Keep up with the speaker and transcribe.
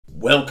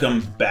Welcome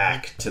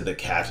back to the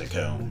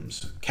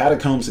Catacombs.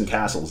 Catacombs and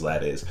Castles,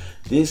 that is.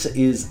 This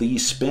is the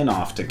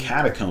spin-off to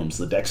Catacombs,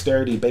 the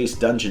dexterity-based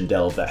dungeon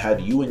delve that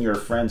had you and your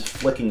friends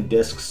flicking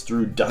discs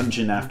through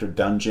dungeon after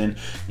dungeon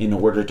in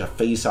order to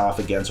face off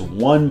against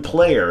one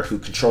player who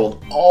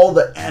controlled all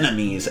the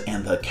enemies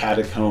and the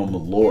Catacomb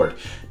Lord.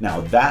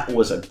 Now that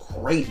was a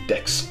great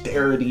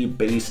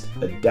dexterity-based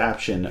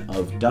adaptation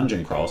of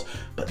dungeon crawls,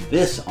 but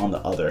this, on the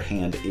other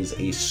hand, is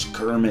a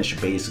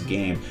skirmish-based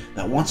game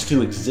that wants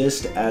to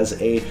exist as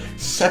a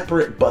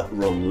separate but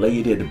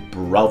related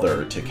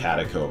brother to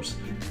Catacombs.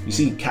 You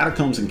see,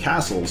 Catacombs and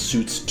Castles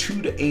suits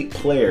 2 to 8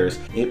 players.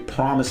 It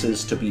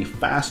promises to be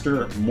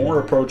faster, more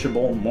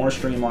approachable, more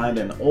streamlined,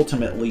 and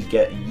ultimately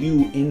get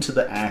you into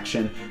the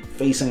action,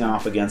 facing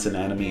off against an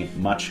enemy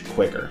much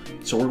quicker.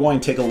 So we're going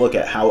to take a look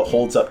at how it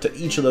holds up to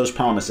each of those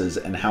promises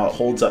and how it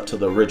holds up to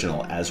the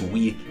original as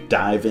we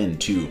dive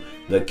into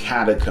the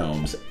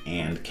Catacombs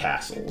and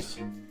Castles.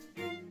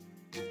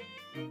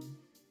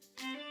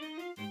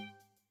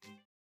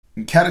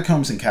 In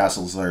Catacombs and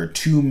Castles, there are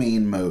 2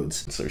 main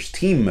modes. There's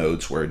team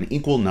modes, where an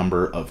equal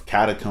number of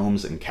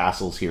Catacombs and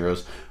Castles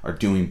heroes are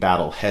doing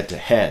battle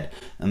head-to-head.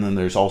 And then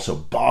there's also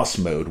boss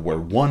mode, where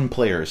one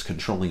player is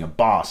controlling a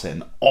boss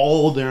and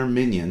all their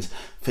minions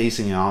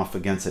facing off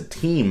against a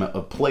team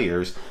of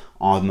players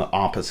on the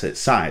opposite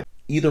side.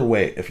 Either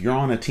way, if you're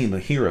on a team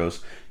of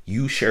heroes,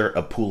 you share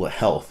a pool of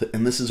health,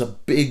 and this is a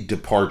big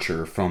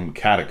departure from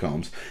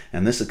Catacombs,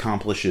 and this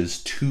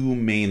accomplishes 2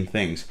 main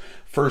things.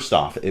 First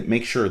off, it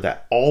makes sure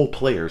that all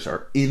players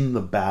are in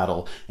the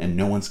battle and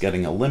no one's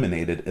getting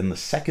eliminated, and the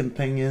second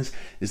thing is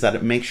that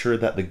it makes sure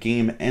that the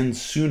game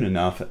ends soon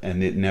enough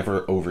and it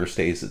never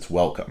overstays its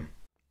welcome.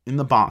 In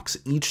the box,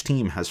 each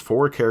team has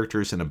 4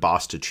 characters and a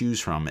boss to choose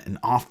from, and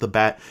off the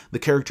bat, the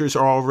characters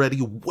are already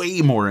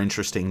way more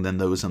interesting than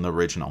those in the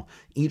original.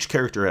 Each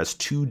character has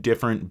 2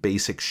 different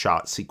basic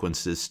shot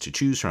sequences to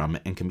choose from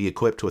and can be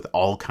equipped with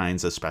all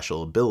kinds of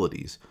special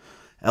abilities.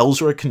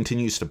 Elzra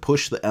continues to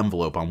push the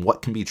envelope on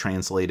what can be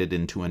translated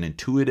into an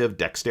intuitive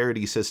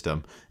dexterity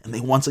system, and they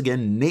once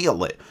again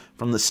nail it.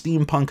 From the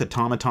steampunk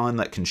automaton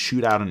that can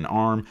shoot out an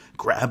arm,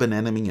 grab an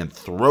enemy, and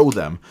throw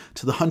them,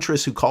 to the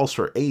huntress who calls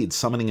for aid,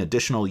 summoning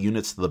additional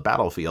units to the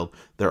battlefield,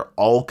 there are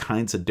all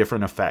kinds of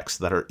different effects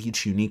that are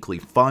each uniquely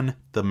fun,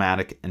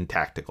 thematic, and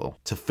tactical.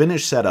 To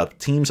finish setup,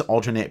 teams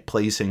alternate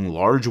placing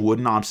large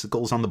wooden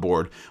obstacles on the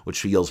board, which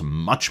feels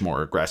much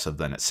more aggressive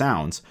than it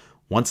sounds.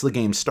 Once the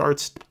game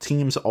starts,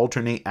 teams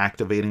alternate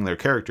activating their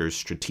characters,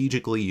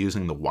 strategically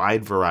using the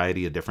wide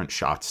variety of different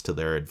shots to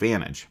their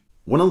advantage.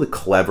 One of the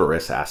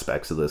cleverest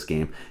aspects of this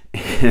game,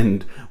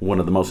 and one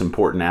of the most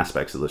important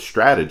aspects of the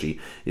strategy,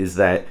 is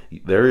that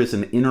there is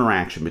an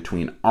interaction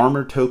between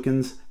armor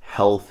tokens,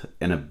 health,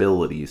 and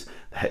abilities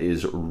that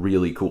is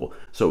really cool.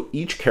 So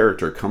each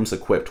character comes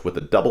equipped with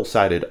a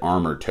double-sided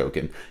armor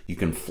token. You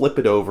can flip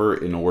it over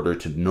in order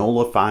to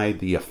nullify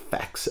the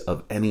effects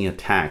of any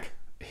attack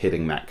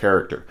hitting that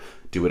character.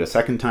 Do it a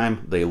second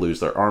time, they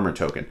lose their armor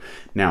token.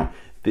 Now,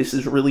 this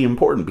is really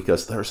important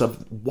because there's a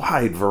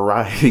wide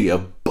variety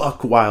of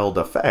buck-wild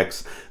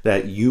effects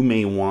that you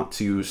may want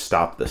to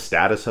stop the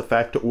status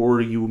effect, or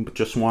you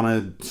just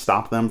want to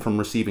stop them from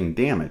receiving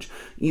damage.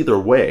 Either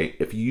way,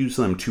 if you use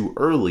them too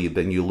early,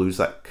 then you lose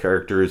that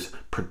character's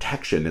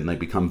protection and they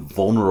become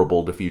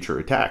vulnerable to future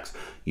attacks.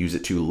 Use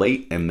it too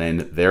late and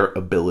then their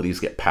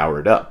abilities get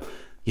powered up.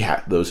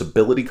 Yeah, those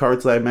ability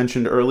cards that I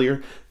mentioned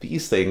earlier,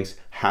 these things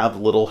have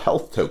little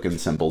health token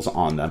symbols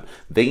on them.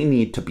 They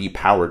need to be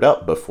powered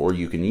up before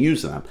you can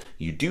use them.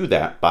 You do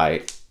that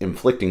by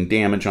inflicting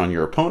damage on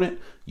your opponent,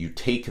 you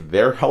take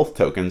their health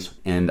tokens,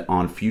 and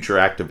on future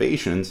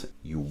activations,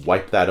 you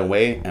wipe that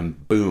away,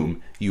 and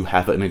boom, you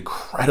have an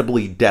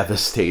incredibly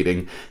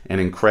devastating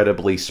and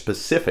incredibly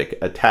specific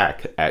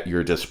attack at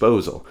your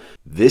disposal.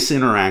 This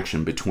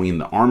interaction between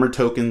the armor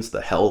tokens,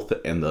 the health,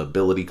 and the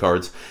ability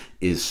cards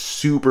is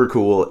super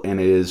cool, and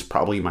it is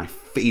probably my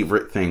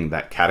favorite thing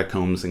that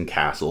Catacombs and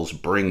Castles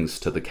brings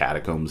to the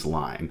Catacombs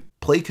line.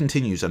 Play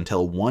continues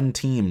until one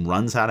team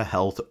runs out of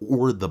health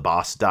or the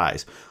boss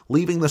dies,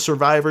 leaving the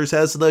survivors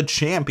as the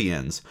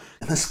champions.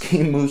 And this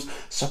game moves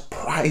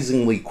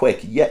surprisingly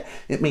quick, yet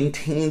it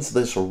maintains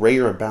this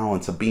rare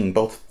balance of being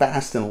both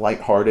fast and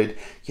lighthearted,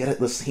 yet at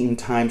the same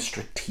time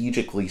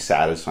strategically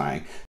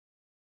satisfying.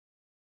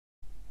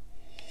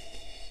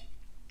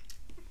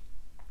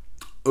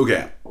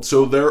 Okay,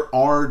 so there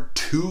are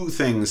 2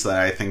 things that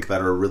I think that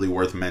are really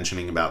worth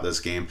mentioning about this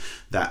game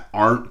that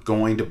aren't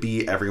going to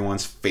be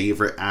everyone's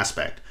favorite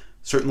aspect.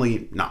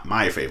 Certainly not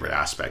my favorite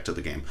aspect of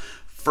the game.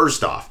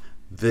 First off,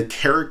 the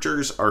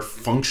characters are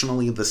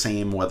functionally the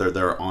same whether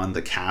they're on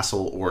the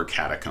castle or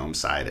catacomb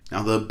side.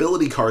 Now, the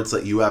ability cards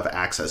that you have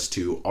access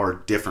to are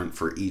different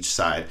for each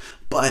side,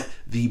 but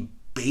the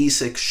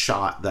basic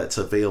shot that's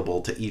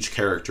available to each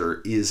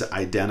character is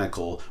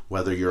identical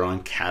whether you're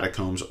on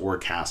Catacombs or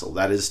Castle.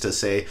 That is to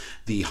say,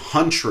 the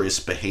Huntress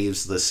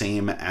behaves the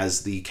same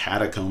as the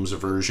Catacombs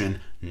version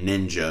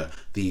ninja.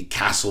 The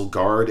Castle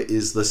Guard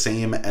is the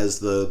same as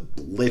the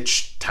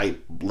Lich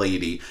type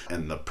lady,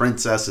 and the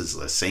Princess is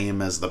the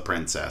same as the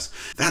Princess.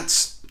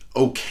 That's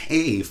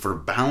okay for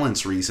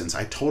balance reasons.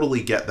 I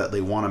totally get that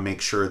they want to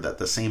make sure that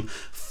the same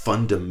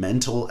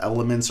fundamental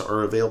elements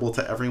are available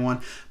to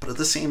everyone, but at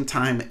the same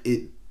time,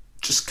 it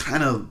just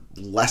kind of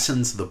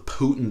lessens the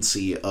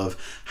potency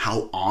of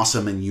how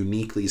awesome and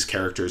unique these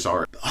characters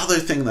are. The other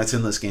thing that's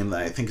in this game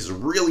that I think is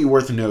really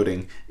worth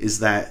noting is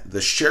that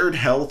the shared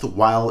health,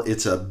 while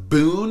it's a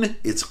boon,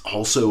 it's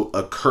also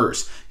a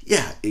curse.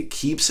 Yeah, it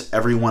keeps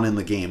everyone in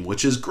the game,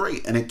 which is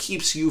great, and it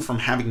keeps you from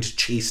having to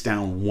chase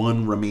down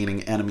one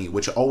remaining enemy,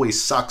 which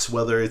always sucks,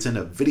 whether it's in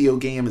a video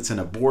game, it's in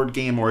a board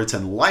game, or it's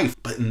in life.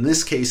 But in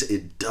this case,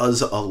 it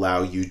does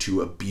allow you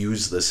to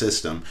abuse the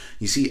system.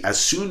 You see, as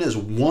soon as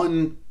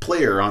one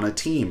player on a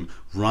team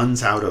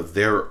runs out of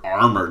their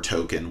armor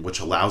token, which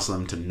allows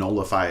them to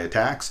nullify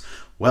attacks,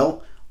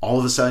 well, all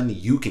of a sudden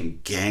you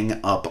can gang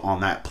up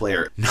on that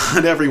player.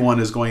 Not everyone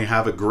is going to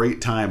have a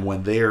great time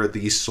when they are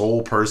the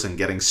sole person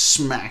getting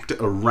smacked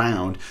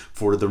around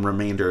for the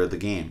remainder of the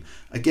game.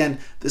 Again,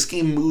 this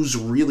game moves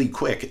really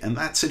quick, and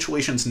that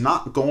situation's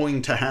not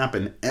going to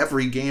happen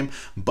every game,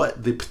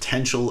 but the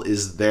potential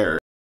is there.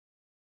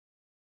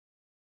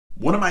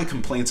 One of my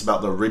complaints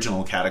about the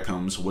original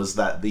Catacombs was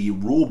that the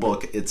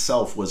rulebook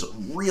itself was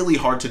really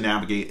hard to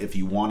navigate if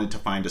you wanted to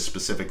find a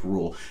specific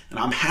rule. And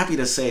I'm happy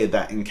to say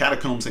that in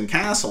Catacombs and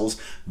Castles,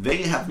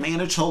 they have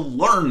managed to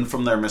learn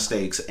from their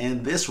mistakes,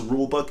 and this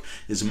rulebook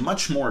is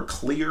much more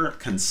clear,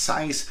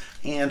 concise,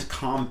 and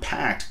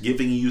compact,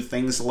 giving you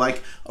things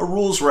like a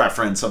rules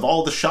reference of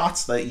all the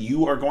shots that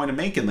you are going to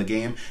make in the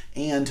game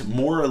and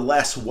more or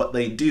less what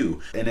they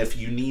do. And if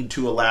you need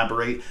to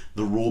elaborate,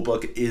 the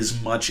rulebook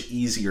is much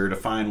easier to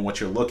find what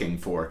you're looking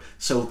for.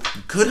 So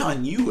good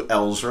on you,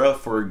 Elzra,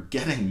 for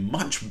getting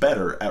much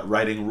better at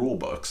writing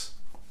rulebooks.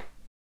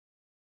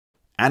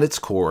 At its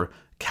core,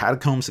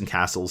 Catacombs and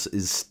Castles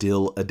is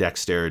still a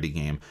dexterity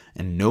game,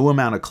 and no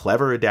amount of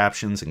clever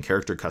adaptations and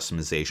character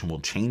customization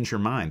will change your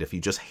mind if you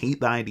just hate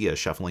the idea of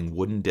shuffling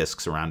wooden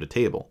discs around a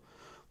table.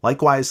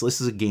 Likewise, this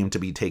is a game to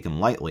be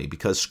taken lightly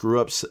because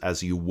screw-ups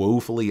as you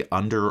woefully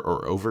under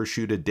or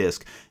overshoot a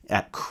disc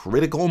at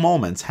critical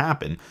moments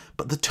happen,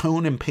 but the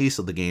tone and pace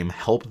of the game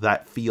help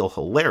that feel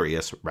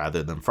hilarious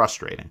rather than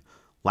frustrating.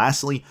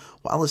 Lastly,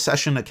 while a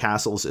session of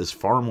Castles is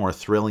far more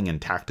thrilling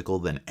and tactical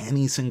than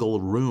any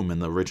single room in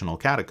the original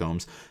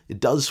Catacombs, it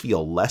does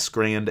feel less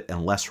grand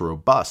and less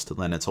robust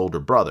than its older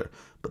brother.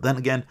 But then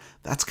again,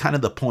 that's kind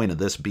of the point of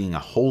this being a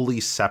wholly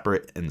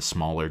separate and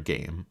smaller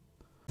game.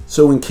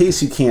 So in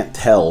case you can't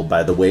tell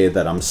by the way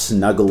that I'm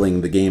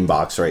snuggling the game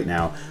box right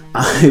now,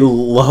 I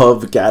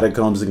love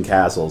Catacombs and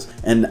Castles,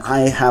 and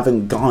I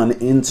haven't gone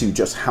into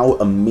just how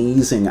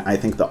amazing I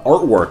think the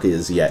artwork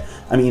is yet.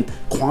 I mean,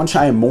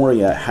 Kwanchai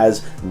Moria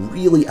has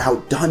really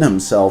outdone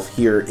himself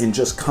here in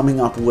just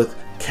coming up with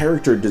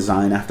character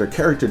design after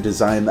character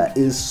design that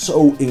is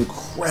so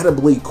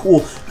incredibly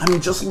cool. I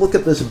mean, just look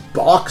at this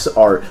box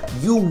art.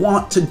 You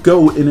want to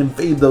go and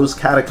invade those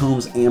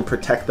catacombs and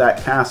protect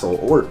that castle,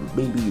 or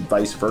maybe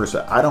vice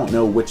versa. I don't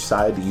know which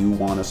side you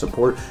want to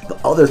support.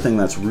 The other thing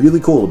that's really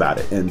cool about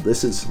it, and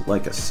this is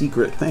like a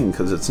secret thing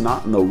because it's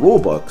not in the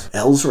rulebooks,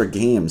 Elzra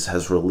Games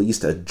has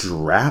released a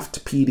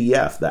draft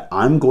PDF that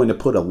I'm going to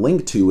put a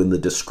link to in the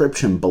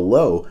description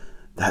below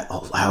that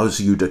allows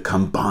you to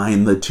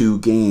combine the two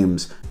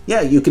games.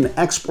 Yeah, you can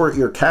export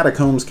your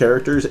Catacombs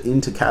characters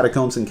into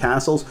Catacombs and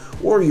Castles,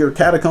 or your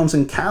Catacombs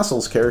and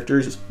Castles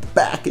characters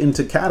back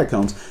into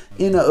Catacombs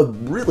in a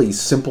really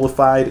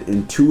simplified,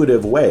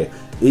 intuitive way.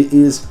 It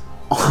is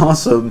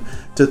awesome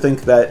to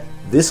think that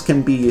this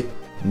can be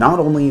not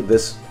only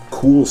this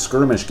cool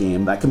skirmish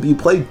game that can be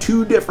played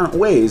two different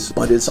ways,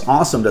 but it's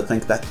awesome to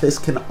think that this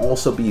can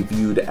also be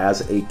viewed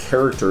as a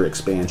character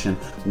expansion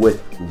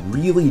with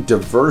really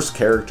diverse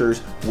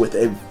characters with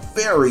a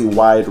very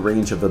wide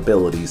range of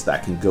abilities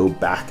that can go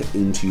back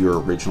into your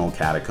original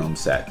Catacomb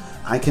set.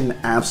 I can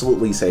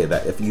absolutely say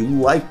that if you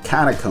like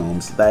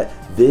Catacombs, that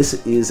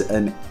this is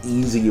an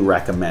easy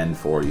recommend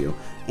for you.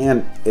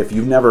 And if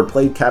you've never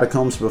played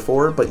Catacombs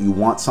before, but you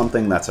want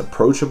something that's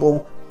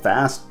approachable,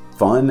 fast,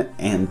 fun,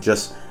 and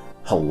just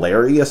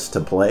hilarious to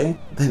play,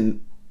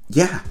 then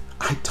yeah,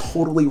 I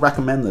totally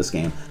recommend this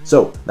game.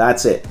 So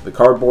that's it. The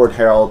Cardboard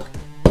Herald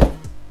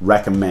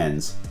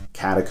recommends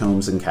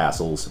Catacombs and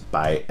Castles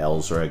by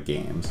Elzra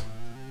Games.